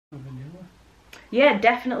Vanilla? Yeah,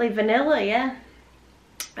 definitely vanilla, yeah.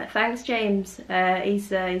 Thanks, James. He's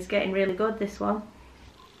getting really good, this one.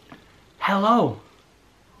 Hello!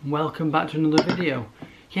 Welcome back to another video.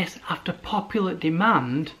 Yes, after popular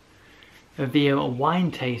demand of the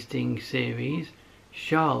wine tasting series,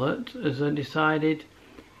 Charlotte has decided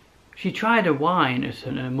she tried a wine at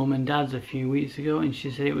her mum and dad's a few weeks ago and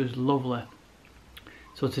she said it was lovely.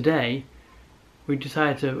 So today we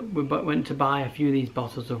went to buy a few of these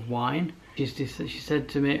bottles of wine. She said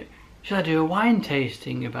to me, should I do a wine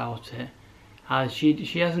tasting about it? As she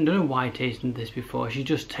hasn't done a wine tasting of this before, she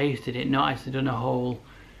just tasted it, not actually done a whole.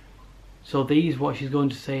 So what she's going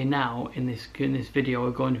to say now in this video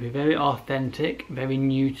are going to be very authentic, very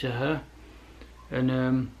new to her,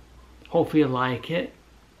 and hopefully you'll like it.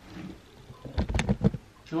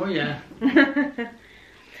 Oh yeah.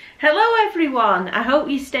 Hello everyone, I hope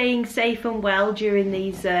you're staying safe and well during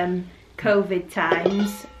these COVID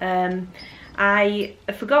times. I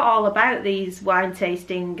forgot all about these wine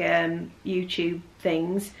tasting YouTube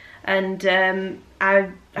things, and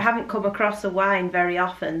I haven't come across a wine very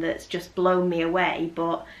often that's just blown me away,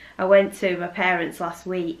 but I went to my parents last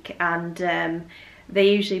week and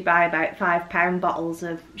they usually buy about £5 bottles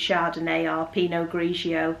of Chardonnay or Pinot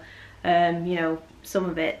Grigio. You know, some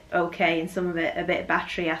of it okay and some of it a bit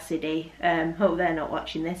battery acidy. Hope they're not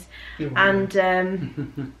watching this. And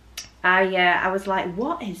I was like,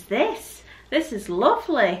 what is this? This is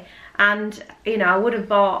lovely. And you know, I would have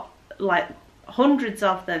bought like hundreds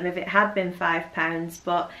of them if it had been £5,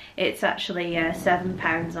 but it's actually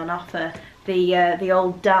 £7 on offer. The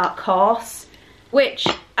old Dark Horse, which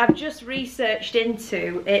I've just researched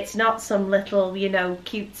into. It's not some little, you know,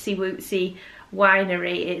 cutesy wootsy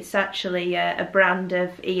winery. It's actually a brand of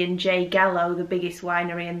E&J Gallo, the biggest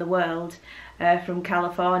winery in the world, from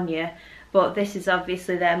California. But this is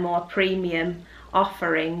obviously their more premium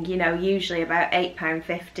offering, you know, usually about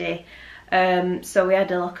 £8.50. So we had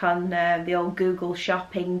a look on the old Google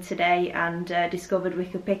shopping today and discovered we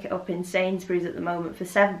could pick it up in Sainsbury's at the moment for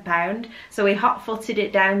 £7. So we hot-footed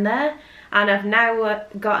it down there, and I've now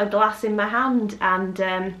got a glass in my hand.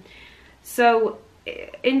 And so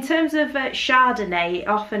in terms of Chardonnay, it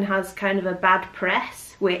often has kind of a bad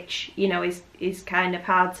press, which, you know, is kind of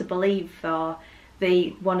hard to believe for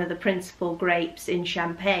one of the principal grapes in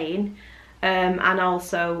Champagne, and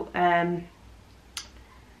also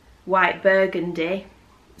white Burgundy.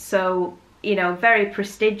 So, you know, very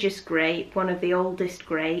prestigious grape, one of the oldest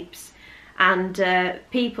grapes, and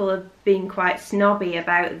people have been quite snobby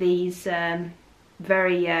about these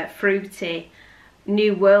very fruity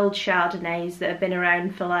New World Chardonnays that have been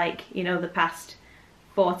around for, like, you know, the past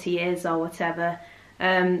 40 years or whatever.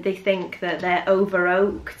 They think that they're over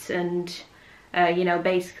oaked and you know,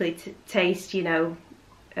 basically taste, you know,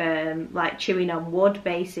 like chewing on wood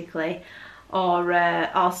basically,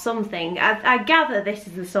 or something. I gather this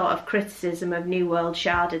is the sort of criticism of New World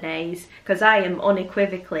Chardonnays, because I am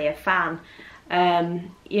unequivocally a fan.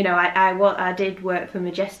 You know, I did work for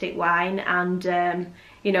Majestic Wine, and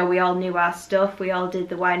you know, we all knew our stuff. We all did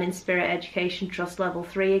the Wine and Spirit Education Trust Level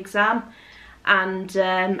 3 exam, and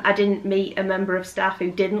I didn't meet a member of staff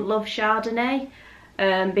who didn't love Chardonnay,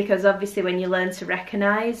 because obviously when you learn to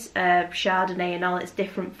recognise Chardonnay in all its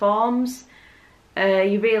different forms,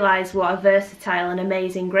 you realise what a versatile and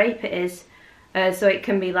amazing grape it is. So it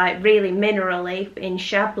can be like really minerally in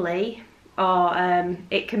Chablis, or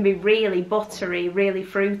it can be really buttery, really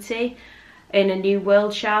fruity in a New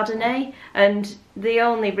World Chardonnay. And the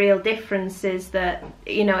only real difference is that,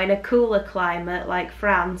 you know, in a cooler climate like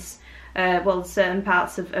France, well, certain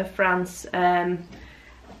parts of France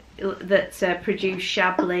that produce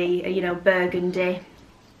Chablis, you know, Burgundy,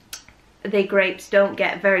 the grapes don't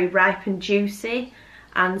get very ripe and juicy,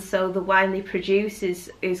 and so the wine they produce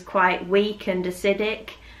is quite weak and acidic.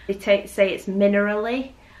 They say it's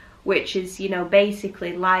minerally, which is, you know,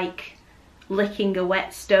 basically like licking a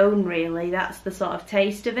wet stone, really. That's the sort of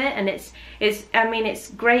taste of it. And I mean,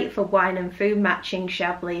 it's great for wine and food matching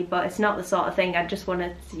Chablis, but it's not the sort of thing I just want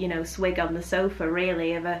to, you know, swig on the sofa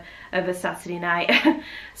really of a Saturday night.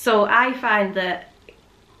 So I find that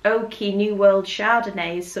oaky New World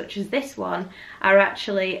Chardonnays such as this one are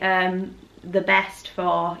actually the best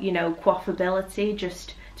for, you know, quaffability,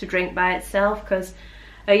 just to drink by itself. Because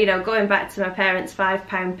you know, going back to my parents'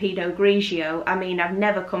 £5 Pinot Grigio, I mean, I've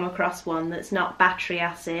never come across one that's not battery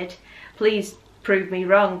acid. Please prove me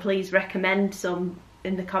wrong. Please recommend some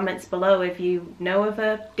in the comments below if you know of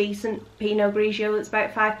a decent Pinot Grigio that's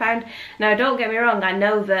about £5. Now, don't get me wrong, I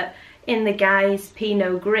know that in the Guy's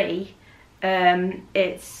Pinot Gris,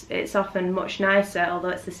 it's often much nicer, although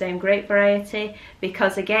it's the same grape variety,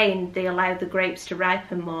 because again they allow the grapes to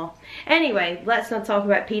ripen more. Anyway, let's not talk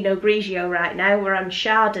about Pinot Grigio right now. We're on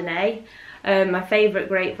Chardonnay, my favourite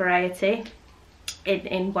grape variety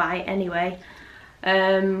in white anyway.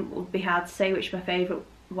 Would be hard to say which my favourite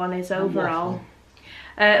one is overall.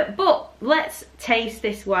 But let's taste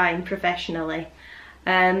this wine professionally.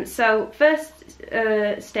 So first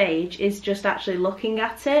stage is just actually looking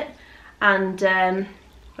at it, and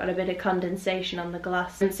got a bit of condensation on the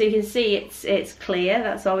glass, and so you can see it's clear.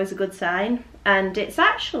 That's always a good sign, and it's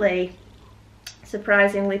actually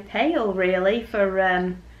surprisingly pale really for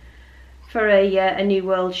a New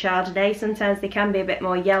World Chardonnay. Sometimes they can be a bit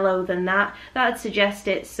more yellow than that. That would suggest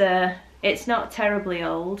it's not terribly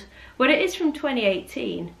old, but it is from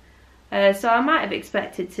 2018. So I might have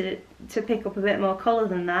expected to pick up a bit more colour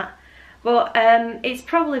than that, but it's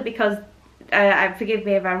probably because, forgive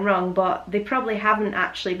me if I'm wrong, but they probably haven't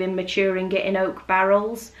actually been maturing it in oak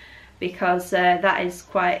barrels, because that is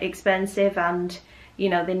quite expensive, and you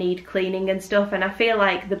know, they need cleaning and stuff. And I feel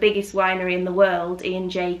like the biggest winery in the world,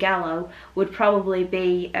 E&J Gallo, would probably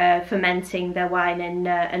be fermenting their wine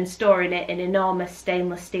and storing it in enormous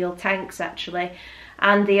stainless steel tanks actually.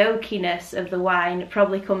 And the oakiness of the wine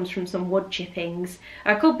probably comes from some wood chippings.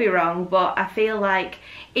 I could be wrong, but I feel like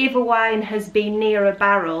if a wine has been near a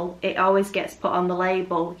barrel, it always gets put on the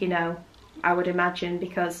label, you know, I would imagine,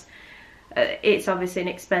 because it's obviously an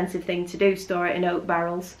expensive thing to do, store it in oak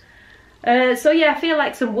barrels. So yeah, I feel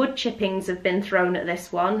like some wood chippings have been thrown at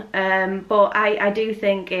this one, but I do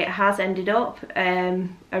think it has ended up a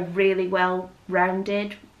really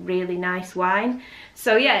well-rounded, really nice wine.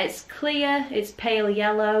 So yeah, it's clear, it's pale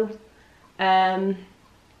yellow,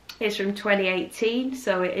 it's from 2018,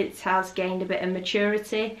 so it has gained a bit of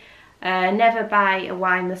maturity. Never buy a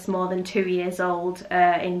wine that's more than 2 years old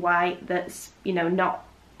in white that's, you know, not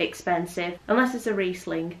expensive, unless it's a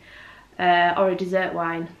Riesling or a dessert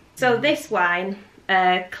wine. So this wine,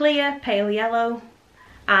 clear, pale yellow,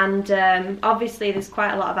 and obviously there's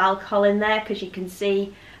quite a lot of alcohol in there, because you can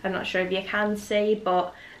see, I'm not sure if you can see,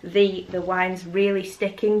 but the wine's really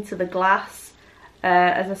sticking to the glass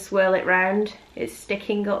as I swirl it round. It's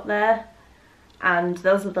sticking up there, and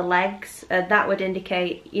those are the legs. That would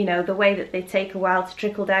indicate, you know, the way that they take a while to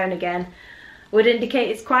trickle down again would indicate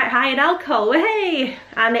it's quite high in alcohol. Hey!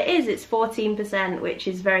 And it is, it's 14%, which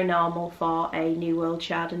is very normal for a New World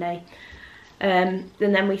Chardonnay. And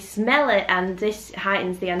then we smell it, and this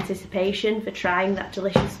heightens the anticipation for trying that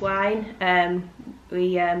delicious wine.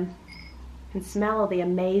 We can smell all the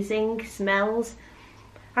amazing smells.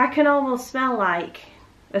 I can almost smell like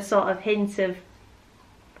a sort of hint of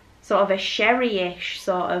sort of a sherry-ish,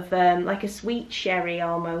 sort of like a sweet sherry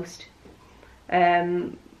almost,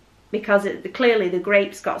 because clearly the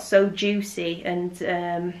grapes got so juicy and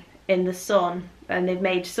in the sun, and they've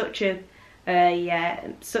made such a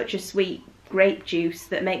sweet grape juice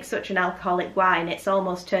that makes such an alcoholic wine. It's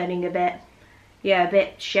almost turning a bit, yeah, a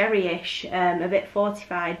bit sherry-ish, a bit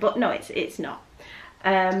fortified, but no, it's not.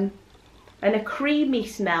 And a creamy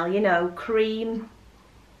smell, you know, cream.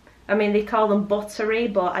 I mean, they call them buttery,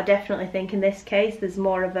 but I definitely think in this case there's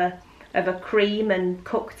more of a cream and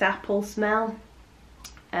cooked apple smell.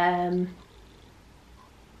 And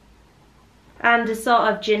a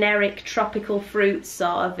sort of generic tropical fruit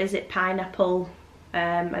sort of, is it pineapple?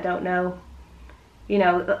 I don't know. You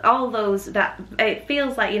know, all those, that it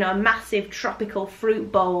feels like, you know, a massive tropical fruit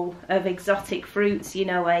bowl of exotic fruits, you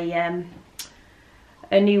know, a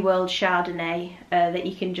New World Chardonnay that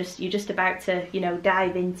you're just about to, you know,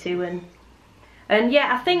 dive into. And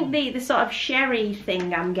yeah, I think the sort of sherry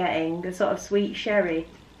thing I'm getting, the sort of sweet sherry,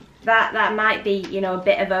 that might be, you know, a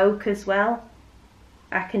bit of oak as well.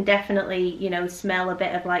 I can definitely, you know, smell a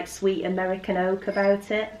bit of like sweet American oak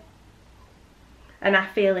about it. And I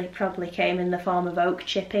feel it probably came in the form of oak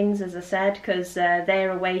chippings, as I said, because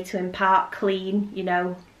they're a way to impart clean, you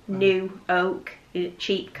know, new oak,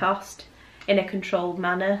 cheap cost, in a controlled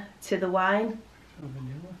manner to the wine.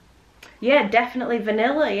 Vanilla? Yeah, definitely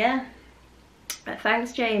vanilla, yeah.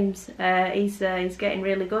 Thanks, James. He's getting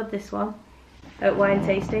really good, this one, at wine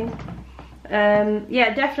tasting.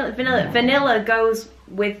 Yeah, definitely vanilla. Vanilla goes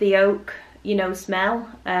with the oak, you know, smell.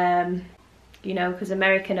 You know, because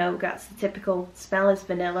American oak, that's the typical smell, is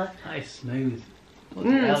vanilla. That is smooth.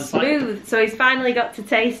 Smooth. Like... So he's finally got to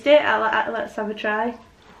taste it. Let's have a try.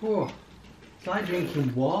 Oh, it's like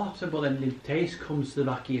drinking water, but then the taste comes to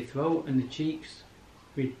the back of your throat and the cheeks.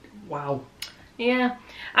 Wow. Yeah,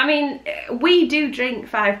 I mean, we do drink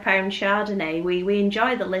 £5 Chardonnay. We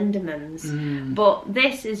enjoy the Lindemans, but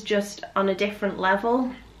this is just on a different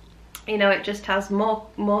level. you know, it just has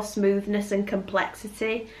more smoothness and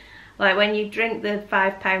complexity. Like when you drink the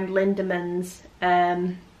 £5 Lindemans,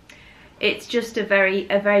 it's just a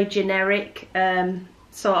very generic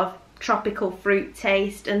sort of tropical fruit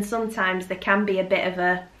taste, and sometimes there can be a bit of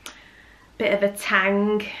a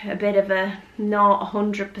tang, a bit of a not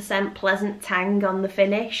 100% pleasant tang on the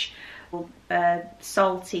finish.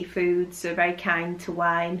 Salty foods are very kind to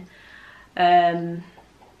wine, and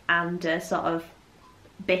sort of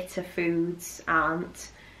bitter foods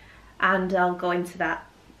aren't, and I'll go into that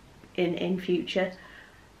in future.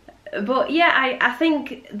 But yeah, I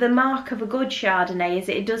think the mark of a good Chardonnay is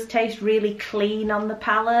it does taste really clean on the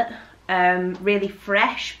palate, really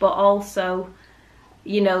fresh, but also,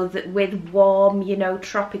 you know, that with warm, you know,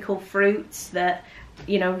 tropical fruits that,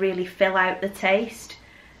 you know, really fill out the taste.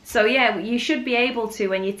 So yeah, you should be able to,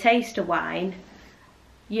 when you taste a wine,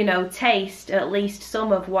 you know, taste at least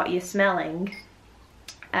some of what you're smelling.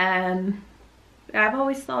 I've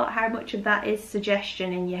always thought how much of that is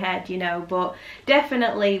suggestion in your head, you know, but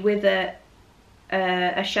definitely with a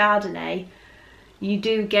Chardonnay, you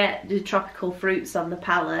do get the tropical fruits on the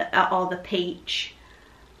palate, or the peach,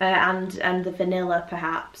 and the vanilla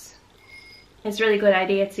perhaps. It's a really good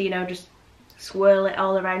idea to, you know, just swirl it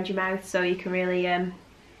all around your mouth so you can really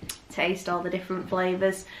taste all the different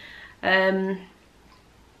flavours.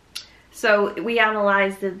 So we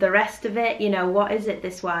analysed the rest of it, you know, what is it,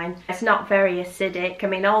 this wine? It's not very acidic. I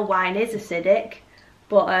mean, all wine is acidic,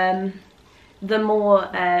 but the more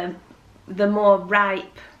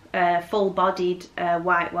ripe, full-bodied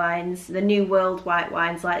white wines, the New World white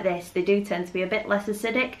wines like this, they do tend to be a bit less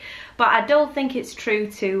acidic. But I don't think it's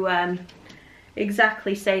true to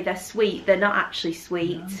exactly say they're sweet. They're not actually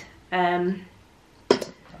sweet. That's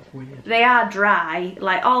weird. They are dry,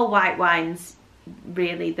 like all white wines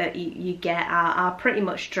really that you get are pretty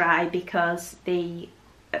much dry, because the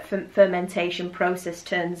fermentation process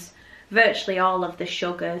turns virtually all of the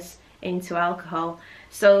sugars into alcohol.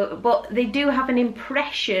 So, but they do have an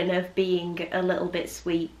impression of being a little bit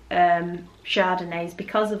sweet, Chardonnays,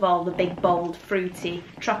 because of all the big, bold, fruity,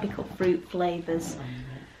 tropical fruit flavours.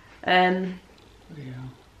 Yeah.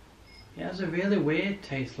 It has a really weird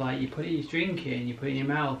taste. Like you drink it and you put it in your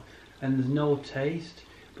mouth, and there's no taste.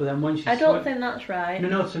 But then once you I don't think that's right.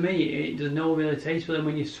 No, to me it does no really taste. But then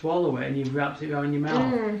when you swallow it and you wrap it around your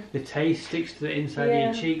mouth, the taste sticks to the inside of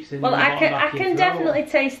your cheeks. And well, I can definitely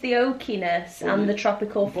taste the oakiness and the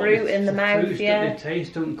tropical fruit in the mouth. The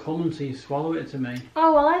taste don't come until you swallow it. To me.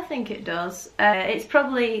 Oh well, I think it does. It's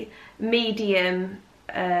probably medium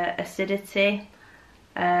acidity,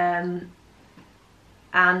 and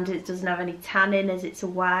it doesn't have any tannin as it's a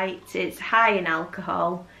white. It's high in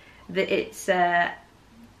alcohol. It's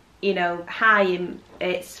you know,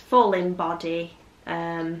 it's full in body.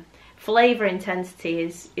 Flavour intensity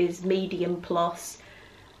is medium plus,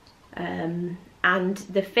 and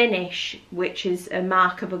the finish, which is a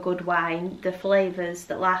mark of a good wine, the flavours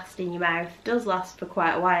that last in your mouth does last for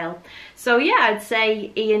quite a while. So yeah, I'd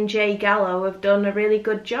say Ian J. Gallo have done a really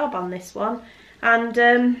good job on this one,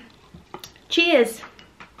 and cheers.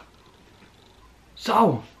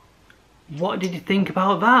 So, what did you think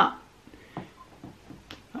about that?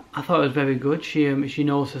 I thought it was very good. She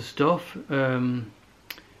knows her stuff.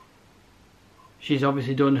 She's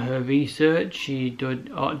obviously done her research. She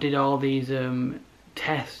did all these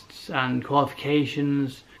tests and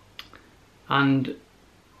qualifications, and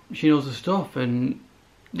she knows her stuff. And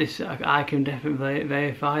this, I can definitely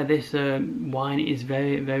verify, this wine is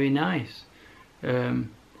very nice. If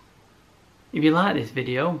you like this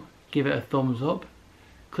video, give it a thumbs up.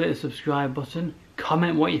 Click the subscribe button.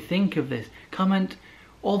 Comment what you think of this. Comment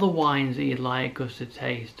all the wines that you'd like us to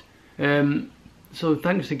taste. So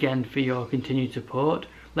thanks again for your continued support.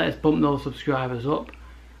 Let's bump those subscribers up,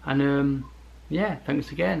 and yeah,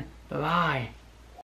 thanks again. Bye bye.